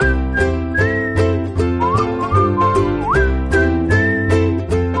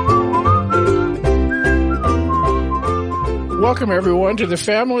Welcome, everyone, to the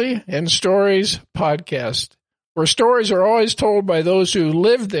Family and Stories podcast, where stories are always told by those who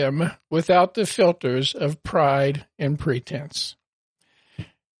live them without the filters of pride and pretense.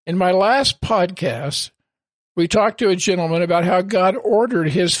 In my last podcast, we talked to a gentleman about how God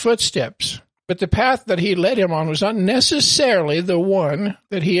ordered his footsteps, but the path that he led him on was not necessarily the one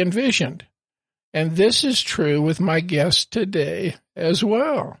that he envisioned. And this is true with my guest today as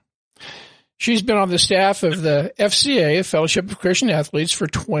well. She's been on the staff of the FCA, Fellowship of Christian Athletes, for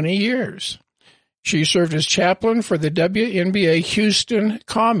 20 years. She served as chaplain for the WNBA Houston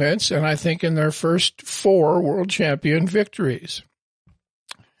Comets, and I think in their first 4 world champion victories.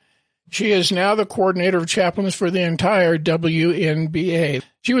 She is now the coordinator of chaplains for the entire WNBA.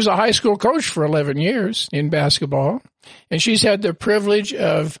 She was a high school coach for 11 years in basketball, and she's had the privilege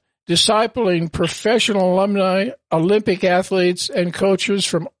of discipling professional alumni, Olympic athletes, and coaches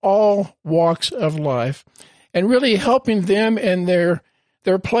from all walks of life, and really helping them and their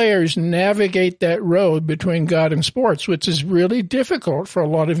players navigate that road between God and sports, which is really difficult for a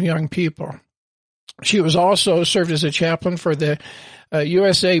lot of young people. She was also served as a chaplain for the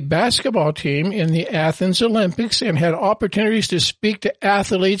USA basketball team in the Athens Olympics and had opportunities to speak to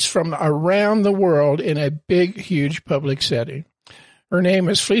athletes from around the world in a big, huge public setting. Her name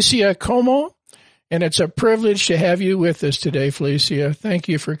is Fleceia Comeaux, and it's a privilege to have you with us today, Fleceia. Thank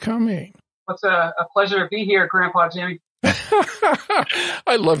you for coming. It's a pleasure to be here, Grandpa Jimmy.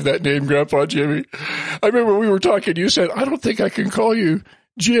 I love that name, Grandpa Jimmy. I remember we were talking, you said, I don't think I can call you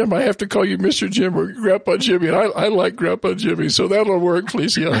Jim. I have to call you Mr. Jim or Grandpa Jimmy. And I like Grandpa Jimmy, so that'll work,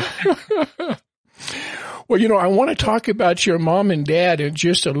 Fleceia. Well, I want to talk about your mom and dad in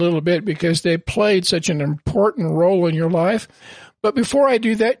just a little bit because they played such an important role in your life. But before I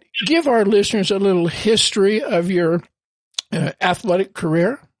do that, give our listeners a little history of your athletic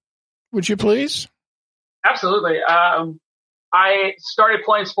career, would you please? Absolutely. I started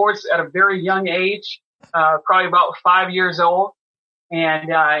playing sports at a very young age, probably about 5 years old,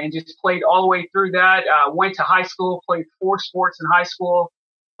 and just played all the way through that. Went to high school, played 4 sports in high school,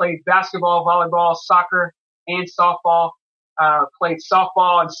 played basketball, volleyball, soccer, and softball. Played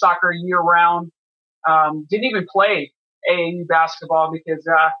softball and soccer year round. Didn't even play AAU basketball because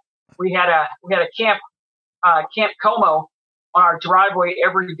we had a camp Comeaux on our driveway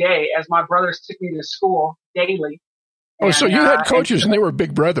every day as my brothers took me to school daily. Oh, so you had coaches and they were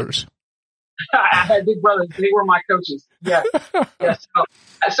big brothers. I had big brothers. They were my coaches. Yes. Yes.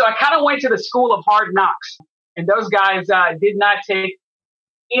 So I kind of went to the school of hard knocks, and those guys did not take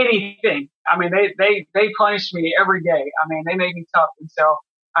anything. I mean, they punished me every day. I mean, they made me tough, and so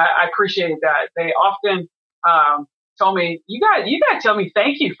I appreciated that. They often told me, you got to tell me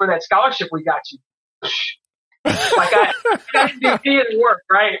thank you for that scholarship we got you. Like I didn't do any work,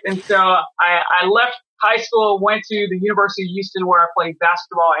 right? And so I left high school, went to the University of Houston where I played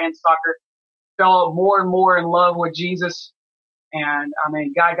basketball and soccer, fell more and more in love with Jesus. And I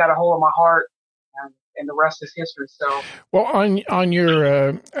mean, God got a hold of my heart, and the rest is history. So, well, on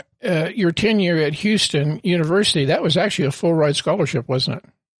your tenure at Houston University, that was actually a full ride scholarship, wasn't it?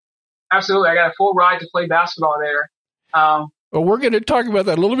 Absolutely. I got a full ride to play basketball there. Well, we're going to talk about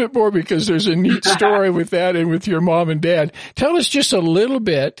that a little bit more because there's a neat story with that and with your mom and dad. Tell us just a little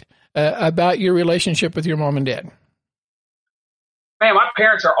bit about your relationship with your mom and dad. Man, my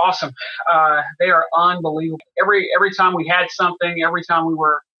parents are awesome. They are unbelievable. Every time we had something, every time we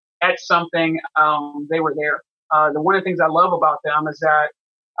were at something, they were there. One of the things I love about them is that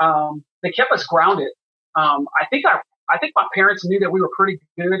they kept us grounded. I think my parents knew that we were pretty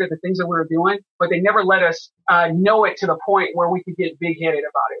good at the things that we were doing, but they never let us know it to the point where we could get big-headed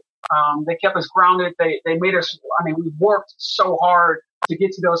about it. They kept us grounded. They made us, we worked so hard to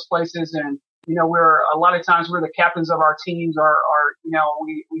get to those places. And, a lot of times we're the captains of our teams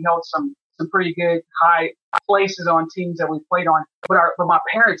we held some pretty good high places on teams that we played on. But my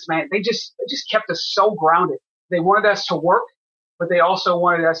parents, man, they just kept us so grounded. They wanted us to work, but they also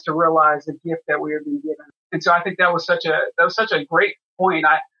wanted us to realize the gift that we were being given. And so I think that was such a great point.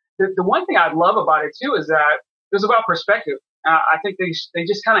 The one thing I love about it too is that it was about perspective. I think they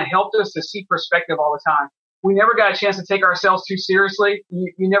just kind of helped us to see perspective all the time. We never got a chance to take ourselves too seriously.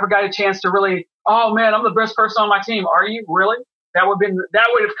 You never got a chance to really, oh man, I'm the best person on my team. Are you really? That would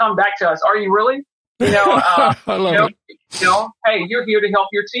have come back to us. Are you really? I love it. Hey, you're here to help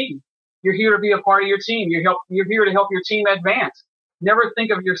your team. You're here to be a part of your team. You're here to help your team advance. Never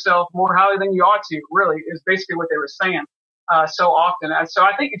think of yourself more highly than you ought to, really, is basically what they were saying so often. And so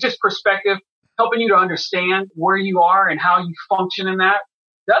I think it's just perspective, helping you to understand where you are and how you function in that.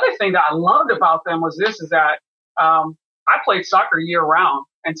 The other thing that I loved about them was this, is that I played soccer year round.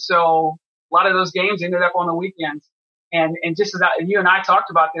 And so a lot of those games ended up on the weekends. And just as you and I talked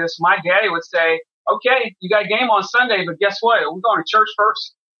about this, my daddy would say, okay, you got a game on Sunday, but guess what? We're going to church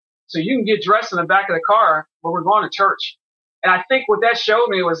first. So you can get dressed in the back of the car, but we're going to church. And I think what that showed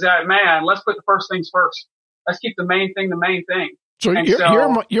me was that, man, let's put the first things first. Let's keep the main thing the main thing. So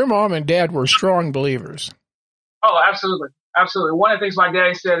your mom and dad were strong believers. Oh, absolutely. Absolutely. One of the things my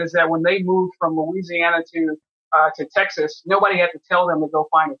daddy said is that when they moved from Louisiana to Texas, nobody had to tell them to go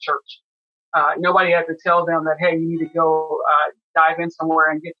find a church. Nobody had to tell them that, hey, you need to go dive in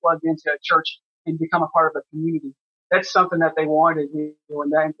somewhere and get plugged into a church and become a part of a community. That's something that they wanted to do,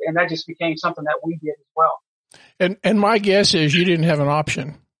 and that just became something that we did as well. And my guess is you didn't have an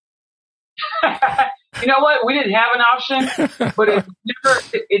option. You know what? We didn't have an option, but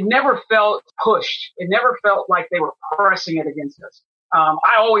it never felt pushed. It never felt like they were pressing it against us.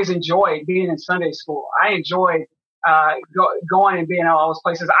 I always enjoyed being in Sunday school. I enjoyed going and being in all those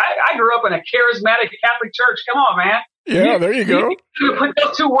places. I grew up in a charismatic Catholic church. Come on, man. Yeah, there you go. You put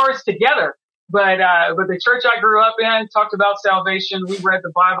those two words together. But the church I grew up in talked about salvation. We read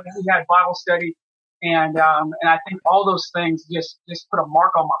the Bible. We had Bible study. And I think all those things just put a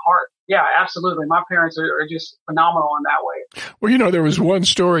mark on my heart. Yeah, absolutely. My parents are just phenomenal in that way. Well, there was one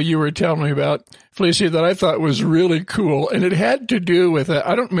story you were telling me about, Fleceia, that I thought was really cool. And it had to do with,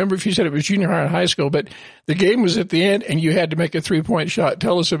 I don't remember if you said it was junior high or high school, but the game was at the end and you had to make a 3-point shot.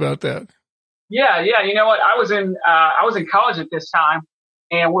 Tell us about that. Yeah. You know what? I was in college at this time,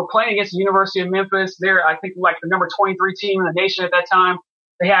 and we're playing against the University of Memphis. They're, I think, like the number 23 team in the nation at that time.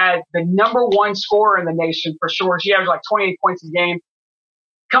 They had the number one scorer in the nation for sure. She averaged like 28 points a game.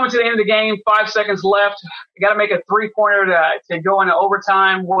 Coming to the end of the game, 5 seconds left. You got to make a 3-pointer to go into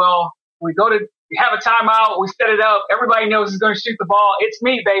overtime. Well, we have a timeout. We set it up. Everybody knows who's going to shoot the ball. It's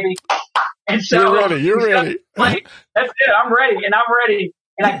me, baby. And so you're ready. That's it. I'm ready. And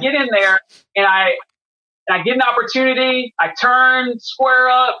I get in there and I get an opportunity. I turn, square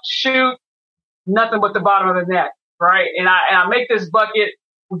up, shoot, nothing but the bottom of the net. Right. And I make this bucket.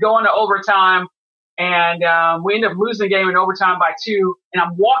 We go into overtime, and we end up losing the game in overtime by 2. And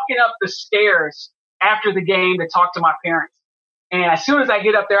I'm walking up the stairs after the game to talk to my parents. And as soon as I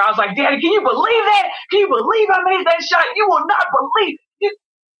get up there, I was like, Daddy, can you believe that? Can you believe I made that shot? You will not believe it.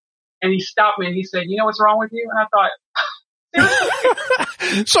 And he stopped me and he said, you know what's wrong with you? And I thought,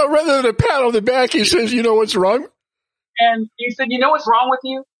 seriously? So rather than a pat on the back, he says, you know what's wrong? And he said, you know what's wrong with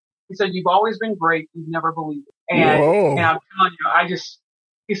you? He said, you've always been great. You've never believed it. And I'm telling you,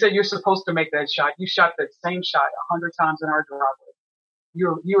 he said, you're supposed to make that shot. You shot that same shot 100 times in our driveway.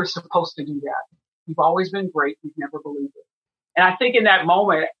 You were supposed to do that. You've always been great. You've never believed it. And I think in that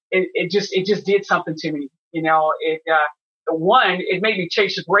moment, it just did something to me. One, it made me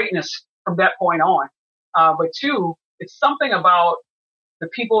chase greatness from that point on. But 2, it's something about the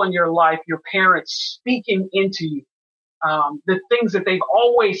people in your life, your parents speaking into you, the things that they've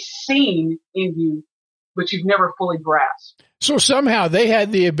always seen in you, but you've never fully grasped. So somehow they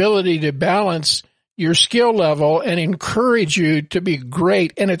had the ability to balance your skill level and encourage you to be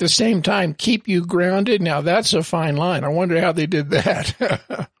great and at the same time keep you grounded. Now that's a fine line. I wonder how they did that.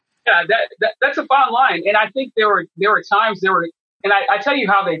 Yeah, that's a fine line. And I think there were times and I tell you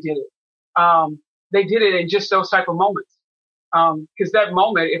how they did it. They did it in just those type of moments. Cause that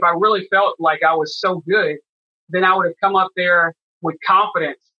moment, if I really felt like I was so good, then I would have come up there with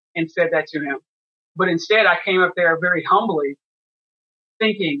confidence and said that to him. But instead, I came up there very humbly,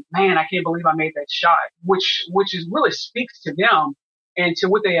 thinking, "Man, I can't believe I made that shot," which is really speaks to them and to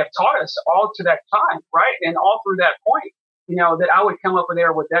what they have taught us all to that time, right? And all through that point, that I would come up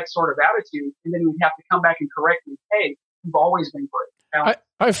there with that sort of attitude, and then we'd have to come back and correct me. Hey, you've always been great.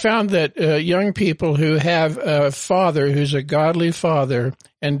 I found that young people who have a father who's a godly father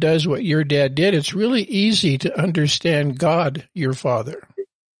and does what your dad did, it's really easy to understand God, your father.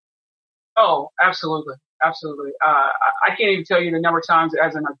 Oh, absolutely. Absolutely. I can't even tell you the number of times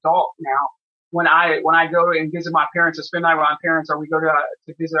as an adult now when I go and visit my parents or spend the night with my parents, or we go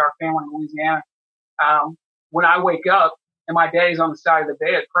to visit our family in Louisiana. When I wake up and my daddy's on the side of the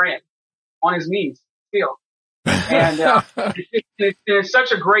bed praying on his knees still. And it's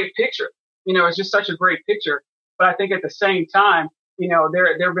such a great picture. It's just such a great picture. But I think at the same time,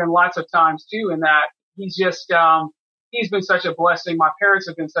 there have been lots of times too in that he's just he's been such a blessing. My parents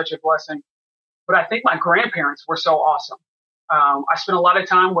have been such a blessing. But I think my grandparents were so awesome. I spent a lot of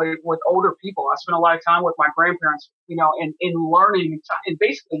time with older people. I spent a lot of time with my grandparents, in learning and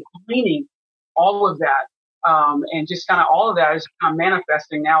basically gleaning all of that. And just kind of all of that is kind of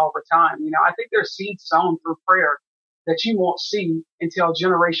manifesting now over time. I think there's seeds sown through prayer that you won't see until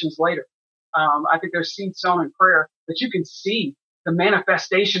generations later. I think there's seeds sown in prayer that you can see the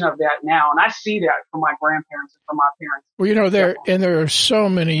manifestation of that now. And I see that from my grandparents and from my parents. Well, there are so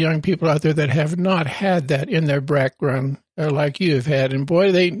many young people out there that have not had that in their background like you have had. And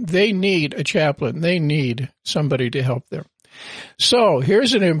boy, they need a chaplain. They need somebody to help them. So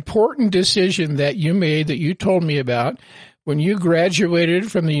here's an important decision that you made that you told me about. When you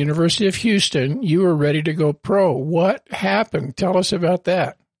graduated from the University of Houston, you were ready to go pro. What happened? Tell us about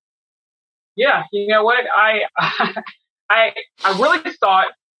that. Yeah, you know what? I really thought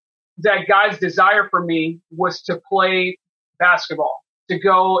that God's desire for me was to play basketball, to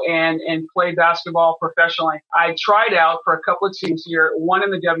go and play basketball professionally. I tried out for a couple of teams here, one in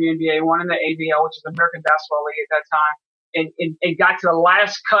the WNBA, one in the ABL, which is American Basketball League at that time, and got to the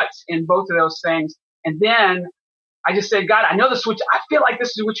last cuts in both of those things. And then I just said, God, I know this, I feel like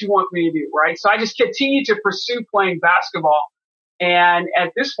this is what you want me to do, right? So I just continued to pursue playing basketball. And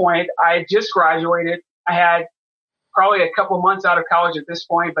at this point, I had just graduated. I had probably a couple of months out of college at this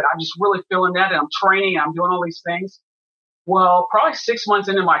point, but I'm just really feeling that, and I'm training, and I'm doing all these things. Well, probably 6 months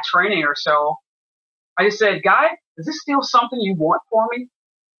into my training or so, I just said, God, is this still something you want for me?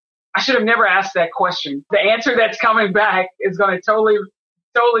 I should have never asked that question. The answer that's coming back is going to totally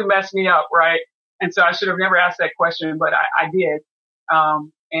mess me up, right? And so I should have never asked that question, but I did.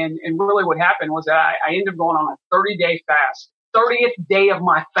 And really what happened was that I ended up going on a 30-day fast, 30th day of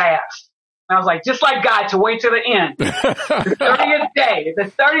my fast. And I was like, just like God, to wait to the end. The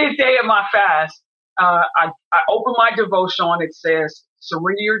 30th day of my fast, I opened my devotional and it says,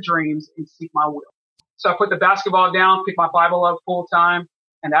 surrender your dreams and seek my will. So I put the basketball down, picked my Bible up full time,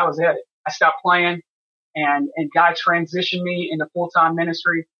 and that was it. I stopped playing, and God transitioned me into full-time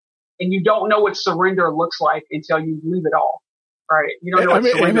ministry. And you don't know what surrender looks like until you leave it all, right? You don't know what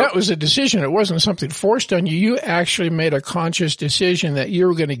surrender. And that was a decision. It wasn't something forced on you. You actually made a conscious decision that you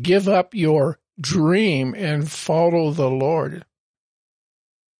were going to give up your dream and follow the Lord.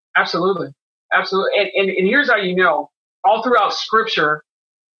 Absolutely. Absolutely. And here's how you know. All throughout Scripture,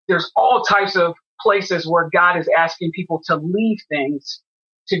 there's all types of places where God is asking people to leave things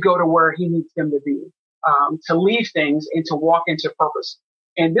to go to where he needs them to be, to leave things and to walk into purpose.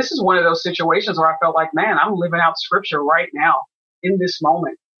 And this is one of those situations where I felt like, man, I'm living out Scripture right now in this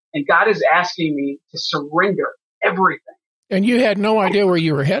moment. And God is asking me to surrender everything. And you had no idea where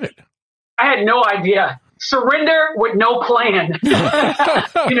you were headed. I had no idea. Surrender with no plan.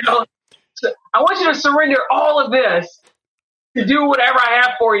 So I want you to surrender all of this to do whatever I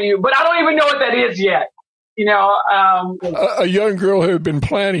have for you, but I don't even know what that is yet. A young girl who had been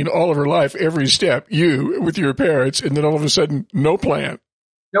planning all of her life, every step, you with your parents, and then all of a sudden, no plan.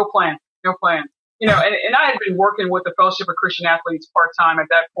 No plan. And I had been working with the Fellowship of Christian Athletes part-time at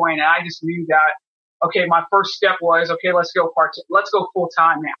that point, and I just knew that, okay, my first step was, okay, let's go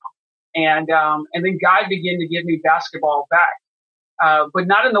full-time now. And then God began to give me basketball back, but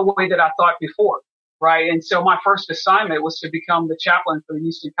not in the way that I thought before, right? And so my first assignment was to become the chaplain for the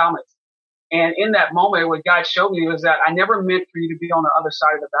Houston Comeaux. And in that moment, what God showed me was that I never meant for you to be on the other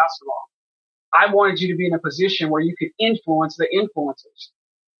side of the basketball. I wanted you to be in a position where you could influence the influencers.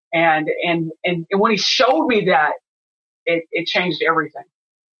 And when he showed me that, it changed everything.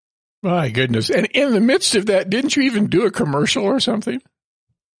 My goodness. And in the midst of that, didn't you even do a commercial or something?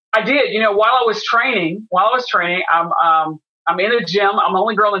 I did. While I was training, I'm in a gym. I'm the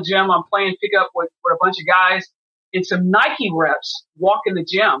only girl in the gym. I'm playing pickup with a bunch of guys, and some Nike reps walk in the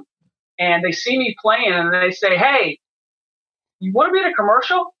gym, and they see me playing, and they say, "Hey, you want to be in a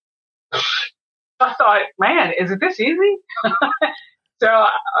commercial?" I thought, man, is it this easy? So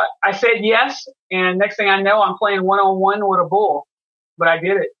I said yes, and next thing I know, I'm playing one-on-one with a bull, but I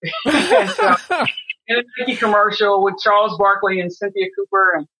did it. So, in a Nike commercial with Charles Barkley and Cynthia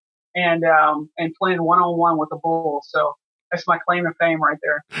Cooper, and playing one-on-one with a bull. So that's my claim to fame right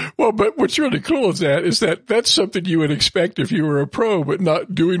there. Well, but what's really cool is that that's something you would expect if you were a pro, but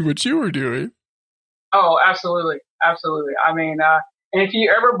not doing what you were doing. Oh, absolutely. Absolutely. I mean, and if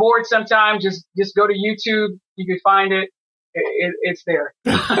you're ever bored sometime, just go to YouTube. You can find it. It's there.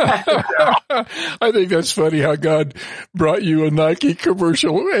 I think that's funny how God brought you a Nike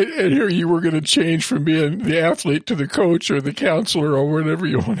commercial, and here you were going to change from being the athlete to the coach or the counselor or whatever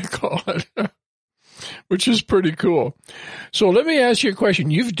you want to call it, which is pretty cool. So let me ask you a question.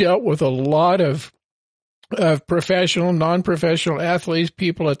 You've dealt with a lot of professional, non-professional athletes,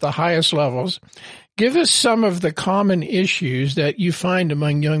 people at the highest levels. Give us some of the common issues that you find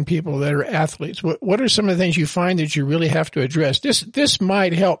among young people that are athletes. What are some of the things you find that you really have to address? This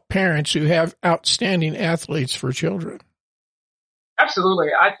might help parents who have outstanding athletes for children. Absolutely.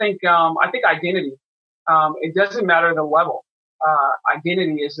 I think identity. It doesn't matter the level.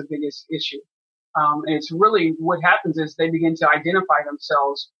 Identity is the biggest issue. And it's really what happens is they begin to identify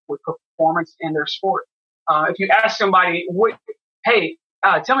themselves with performance in their sport. If you ask somebody,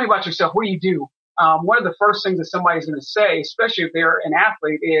 tell me about yourself. What do you do? One of the first things that somebody's going to say, especially if they're an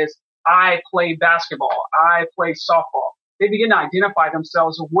athlete, is, I play basketball. I play softball. They begin to identify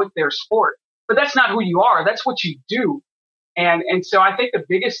themselves with their sport. But that's not who you are. That's what you do. And so I think the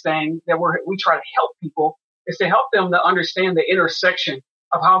biggest thing that we try to help people is to help them to understand the intersection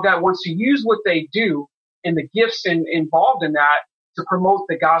of how God wants to use what they do and the gifts involved in that to promote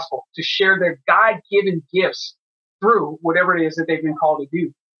the gospel, to share their God-given gifts through whatever it is that they've been called to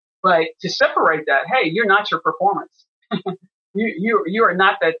do. But to separate that, hey, you're not your performance. You are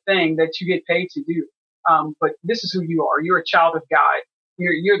not that thing that you get paid to do. But this is who you are. You're a child of God.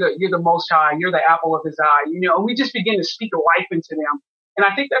 You're the Most High. You're the apple of His eye. And we just begin to speak life into them. And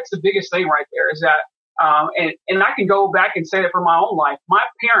I think that's the biggest thing right there is that, and I can go back and say it for my own life. My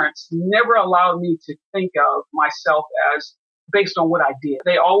parents never allowed me to think of myself as based on what I did.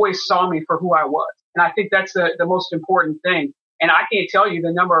 They always saw me for who I was. And I think that's the most important thing. And I can't tell you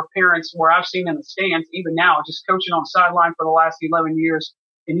the number of parents where I've seen in the stands, even now, just coaching on the sideline for the last 11 years,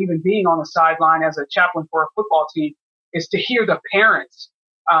 and even being on the sideline as a chaplain for a football team, is to hear the parents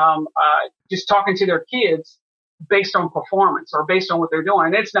just talking to their kids based on performance or based on what they're doing.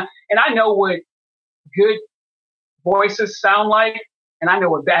 And it's not. And I know what good voices sound like, and I know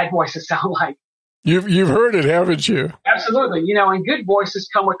what bad voices sound like. You've heard it, haven't you? Absolutely. And good voices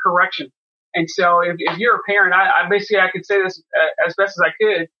come with correction. And so if you're a parent, I could say this as best as I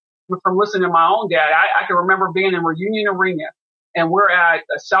could from listening to my own dad. I can remember being in Reunion Arena, and we're at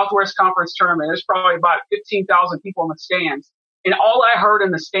a Southwest Conference tournament. There's probably about 15,000 people in the stands. And all I heard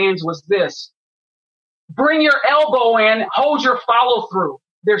in the stands was this: bring your elbow in, hold your follow through.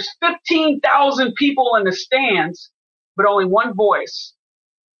 There's 15,000 people in the stands, but only one voice.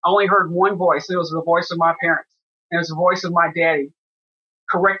 I only heard one voice. It was the voice of my parents. And it was the voice of my daddy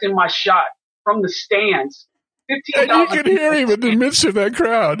correcting my shot from the stands. 15,000. And you could hear him in the midst of that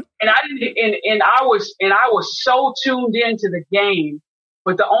crowd. And I was so tuned into the game,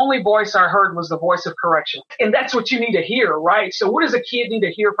 but the only voice I heard was the voice of correction. And that's what you need to hear, right? So what does a kid need to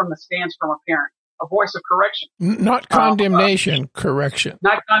hear from the stands from a parent? A voice of correction. Not condemnation, correction.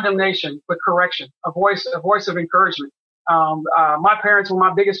 Not condemnation, but correction. A voice of encouragement. My parents were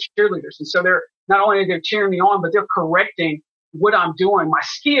my biggest cheerleaders. And so they're not only they're cheering me on, but they're correcting what I'm doing, my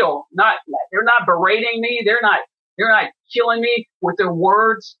skill. They're not berating me. They're not killing me with their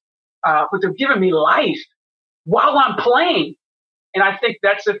words, but they're giving me life while I'm playing. And I think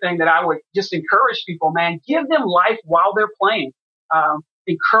that's the thing that I would just encourage people, man. Give them life while they're playing.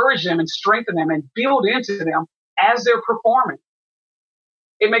 Encourage them and strengthen them and build into them as they're performing.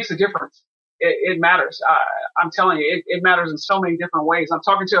 It makes a difference. It matters. I'm telling you, it matters in so many different ways. I'm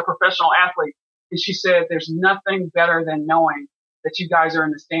talking to a professional athlete, and she said, there's nothing better than knowing that you guys are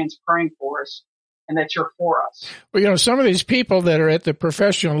in the stands praying for us and that you're for us. Well, some of these people that are at the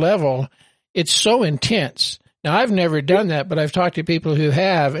professional level, it's so intense. Now, I've never done that, but I've talked to people who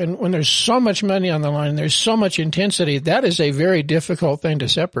have. And when there's so much money on the line, there's so much intensity, that is a very difficult thing to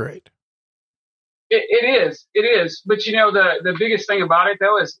separate. It is. But, the biggest thing about it,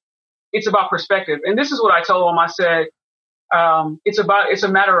 though, is it's about perspective. And this is what I told them. I said, it's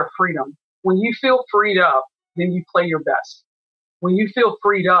a matter of freedom. When you feel freed up, then you play your best. When you feel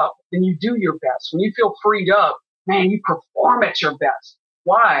freed up, then you do your best. When you feel freed up, man, you perform at your best.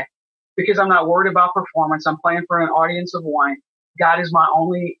 Why? Because I'm not worried about performance. I'm playing for an audience of one. God is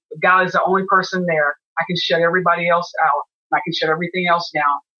the only person there. I can shut everybody else out, and I can shut everything else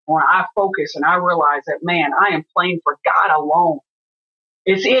down. When I focus and I realize that, man, I am playing for God alone.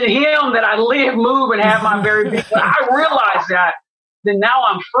 It's in Him that I live, move, and have my very being. When I realize that, then now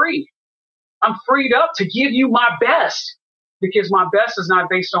I'm free. I'm freed up to give you my best, because my best is not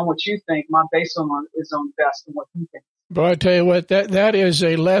based on what you think. My best is on best and what you think. But I tell you what, that is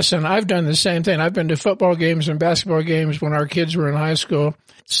a lesson. I've done the same thing. I've been to football games and basketball games when our kids were in high school.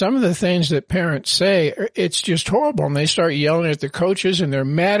 Some of the things that parents say, it's just horrible. And they start yelling at the coaches, and they're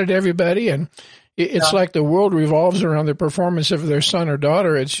mad at everybody. And it's like the world revolves around the performance of their son or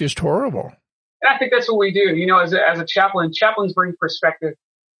daughter. It's just horrible. And I think that's what we do. As a chaplain, chaplains bring perspective,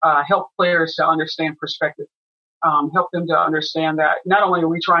 help players to understand perspective, help them to understand that not only are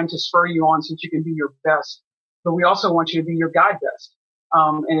we trying to spur you on so that you can be your best, but we also want you to be your God best.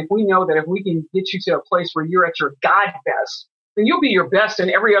 And if we know that if we can get you to a place where you're at your God best, then you'll be your best in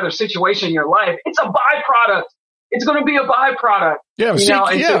every other situation in your life. It's a byproduct. It's going to be a byproduct. Yeah,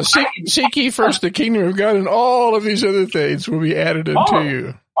 seek ye first the kingdom of God, and all of these other things will be added unto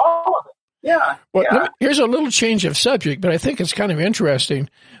you. All of it. Yeah. Well, yeah. Here's a little change of subject, but I think it's kind of interesting.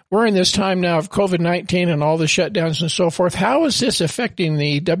 We're in this time now of COVID-19 and all the shutdowns and so forth. How is this affecting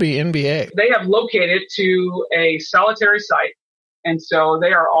the WNBA? They have located to a solitary site, and so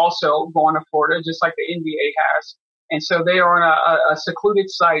they are also going to Florida, just like the NBA has. And so they are on a secluded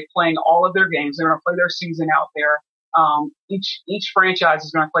site playing all of their games. They're going to play their season out there. Each franchise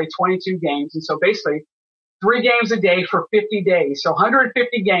is going to play 22 games, and so basically 3 games a day for 50 days. So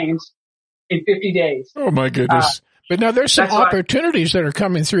 150 games in 50 days. Oh, my goodness. But now there's some opportunities that are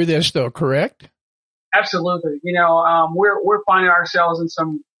coming through this, though, correct? Absolutely. We're finding ourselves in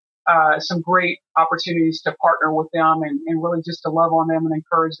some great opportunities to partner with them and really just to love on them and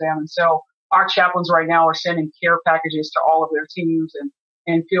encourage them. And so our chaplains right now are sending care packages to all of their teams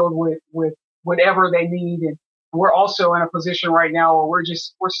and filled with whatever they need. And we're also in a position right now where we're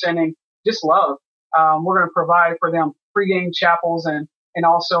sending just love. We're going to provide for them pregame chapels and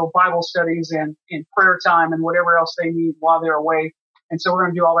also Bible studies and prayer time and whatever else they need while they're away. And so we're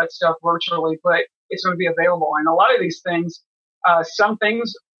going to do all that stuff virtually, but it's going to be available. And a lot of these things, some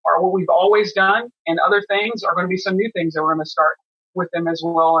things are what we've always done, and other things are going to be some new things that we're going to start with them as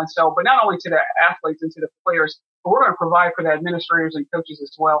well. And so, but not only to the athletes and to the players, but we're going to provide for the administrators and coaches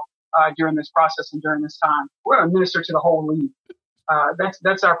as well during this process and during this time. We're going to minister to the whole league.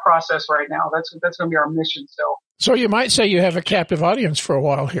 That's our process right now. That's going to be our mission. So you might say you have a captive audience for a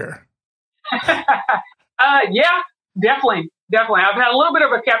while here. Yeah, definitely. I've had a little bit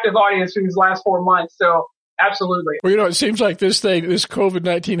of a captive audience for these last 4 months. So absolutely. Well, it seems like this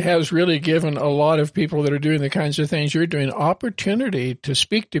COVID-19 has really given a lot of people that are doing the kinds of things you're doing opportunity to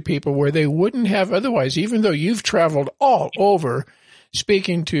speak to people where they wouldn't have otherwise, even though you've traveled all over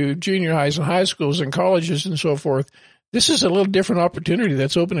speaking to junior highs and high schools and colleges and so forth. This is a little different opportunity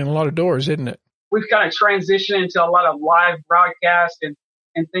that's opening a lot of doors, isn't it? We've kind of transitioned into a lot of live broadcast and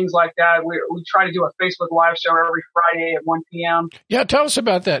things like that. We try to do a Facebook live show every Friday at 1 p.m. Yeah, tell us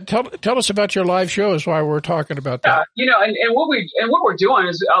about that. Tell us about your live shows while we're talking about that. And what we're doing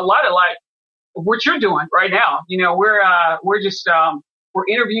is a lot of like what you're doing right now. We're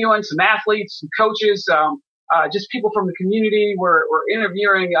interviewing some athletes, some coaches, just people from the community. We're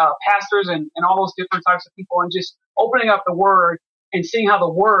interviewing pastors and all those different types of people, and just opening up the Word and seeing how the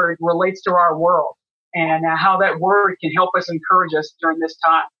Word relates to our world and how that Word can help us, encourage us during this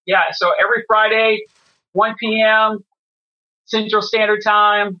time. Yeah, so every Friday, 1 p.m. Central Standard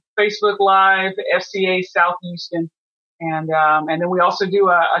Time, Facebook Live, FCA South Houston, and then we also do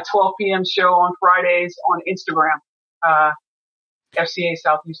a 12 p.m. show on Fridays on Instagram. FCA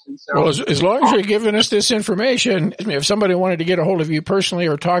South Houston. So, well, as long as you're giving us this information, if somebody wanted to get a hold of you personally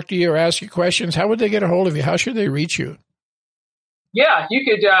or talk to you or ask you questions, how would they get a hold of you? How should they reach you? Yeah, you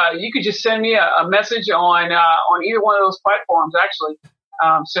could just send me a message on either one of those platforms, actually.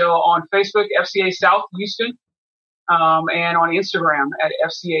 So on Facebook, FCA South Houston, and on Instagram at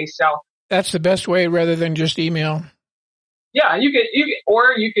FCA South. That's the best way rather than just email. Yeah, you could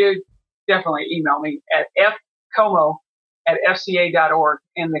definitely email me at fcomeaux at fca.org.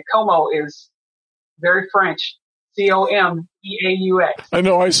 And the Comeaux is very French, Comeuaux. I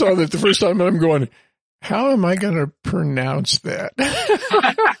know, I saw that the first time, and I'm going, how am I going to pronounce that?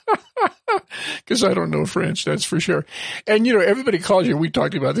 Because I don't know French, that's for sure. And, everybody calls you, we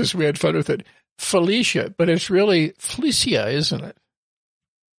talked about this, we had fun with it, Felicia, but it's really Fleceia, isn't it?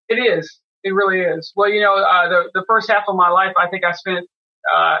 It is. It really is. Well, the first half of my life, I think I spent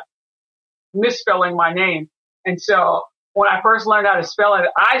misspelling my name. And so when I first learned how to spell it,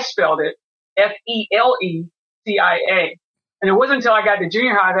 I spelled it Felecia. And it wasn't until I got to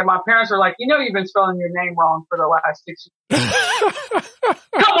junior high that my parents were like, you've been spelling your name wrong for the last 6 years.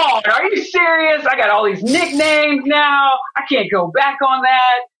 Come on, are you serious? I got all these nicknames now. I can't go back on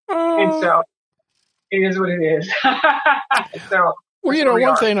that. And so it is what it is. So, well,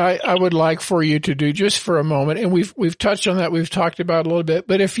 one thing I would like for you to do just for a moment, and we've touched on that, we've talked about it a little bit,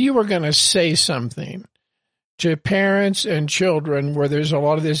 but if you were going to say something to parents and children where there's a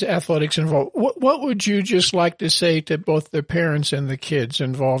lot of this athletics involved, what would you just like to say to both the parents and the kids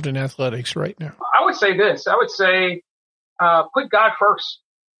involved in athletics right now? I would say this. I would say put God first.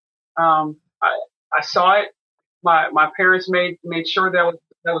 I saw it. My parents made sure that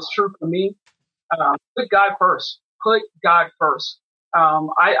was true for me. Put God first. Put God first.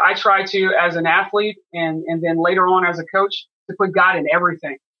 I try to, as an athlete and then later on as a coach, to put God in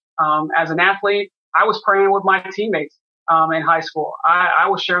everything. As an athlete, I was praying with my teammates in high school. I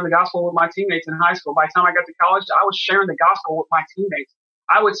was sharing the gospel with my teammates in high school. By the time I got to college, I was sharing the gospel with my teammates.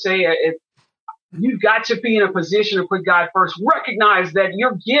 I would say if you've got to be in a position to put God first, recognize that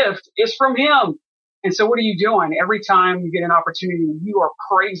your gift is from Him. And so what are you doing? Every time you get an opportunity, you are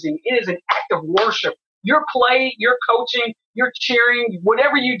praising. It is an act of worship. Your play, your coaching, your cheering,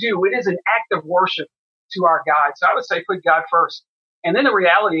 whatever you do, it is an act of worship to our God. So I would say put God first. And then the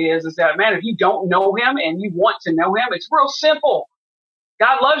reality is that, man, if you don't know him and you want to know him, it's real simple.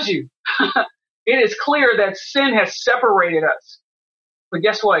 God loves you. It is clear that sin has separated us. But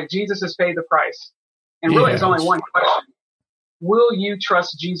guess what? Jesus has paid the price. And really, there's only one question. Will you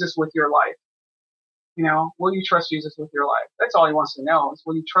trust Jesus with your life? You know, will you trust Jesus with your life? That's all he wants to know is,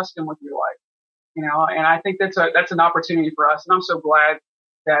 will you trust him with your life? You know, and I think that's an opportunity for us. And I'm so glad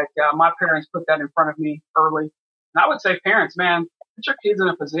that my parents put that in front of me early. And I would say, parents, man, put your kids in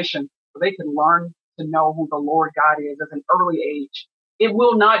a position where they can learn to know who the Lord God is at an early age. It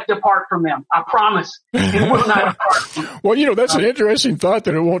will not depart from them. I promise. It will not depart from them. Well, you know, that's an interesting thought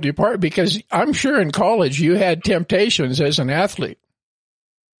that it won't depart, because I'm sure in college you had temptations as an athlete.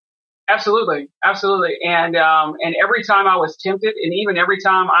 Absolutely. Absolutely. And every time I was tempted, and even every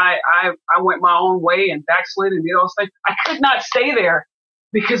time I went my own way and backslid and did those things, I could not stay there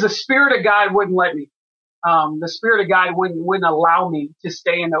because the Spirit of God wouldn't let me. The Spirit of God wouldn't allow me to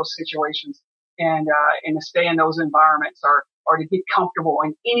stay in those situations and to stay in those environments or to get comfortable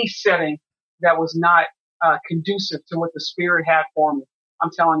in any setting that was not conducive to what the Spirit had for me. I'm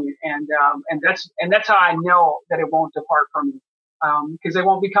telling you. And that's how I know that it won't depart from me. Because they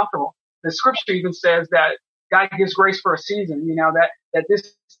won't be comfortable. The scripture even says that God gives grace for a season, you know, that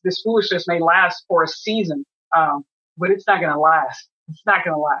this foolishness may last for a season, but it's not going to last. It's not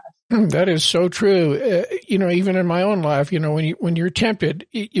going to last. That is so true. You know, even in my own life, you know, when you're tempted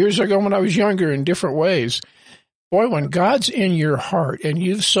years ago when I was younger in different ways, boy, when God's in your heart and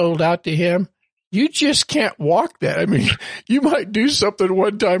you've sold out to him, you just can't walk that. I mean, you might do something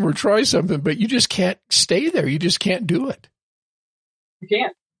one time or try something, but you just can't stay there. You just can't do it. You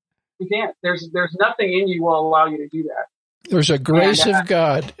can't. You can't. There's nothing in you will allow you to do that. There's a grace of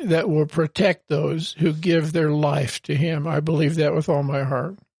God that will protect those who give their life to him. I believe that with all my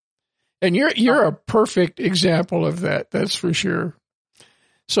heart. And you're a perfect example of that. That's for sure.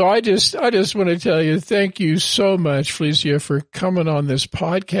 So I just want to tell you, thank you so much, Fleceia, for coming on this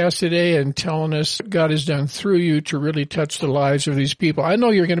podcast today and telling us what God has done through you to really touch the lives of these people. I know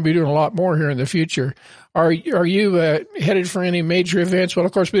you're going to be doing a lot more here in the future. Are you headed for any major events? Well,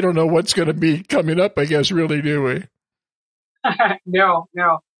 of course, we don't know what's going to be coming up, I guess, really, do we? No.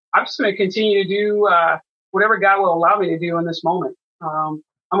 I'm just going to continue to do whatever God will allow me to do in this moment. I'm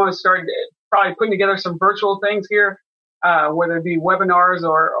going to start probably putting together some virtual things here. Whether it be webinars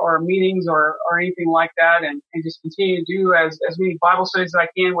or meetings or anything like that, and just continue to do as many Bible studies as I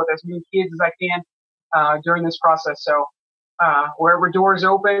can with as many kids as I can during this process. So wherever doors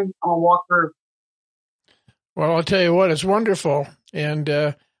open, I'm going to walk through. Well, I'll tell you what, it's wonderful. And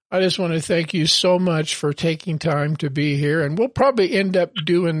I just want to thank you so much for taking time to be here. And we'll probably end up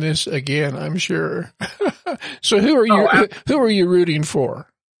doing this again, I'm sure. So who are you rooting for?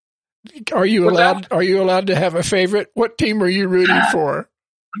 Are you allowed to have a favorite? What team are you rooting for?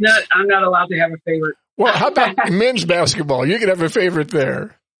 I'm not allowed to have a favorite. Well, how about men's basketball? You could have a favorite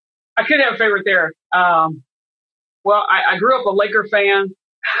there. I could have a favorite there. Well, I grew up a Laker fan.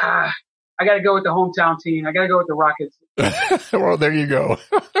 I got to go with the hometown team. I got to go with the Rockets. Well, there you go.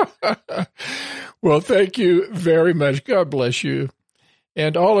 Well, thank you very much. God bless you.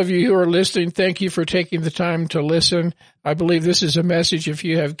 And all of you who are listening, thank you for taking the time to listen. I believe this is a message. If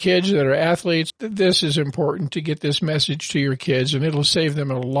you have kids that are athletes, this is important to get this message to your kids, and it'll save them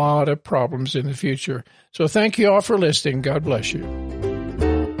a lot of problems in the future. So thank you all for listening. God bless you.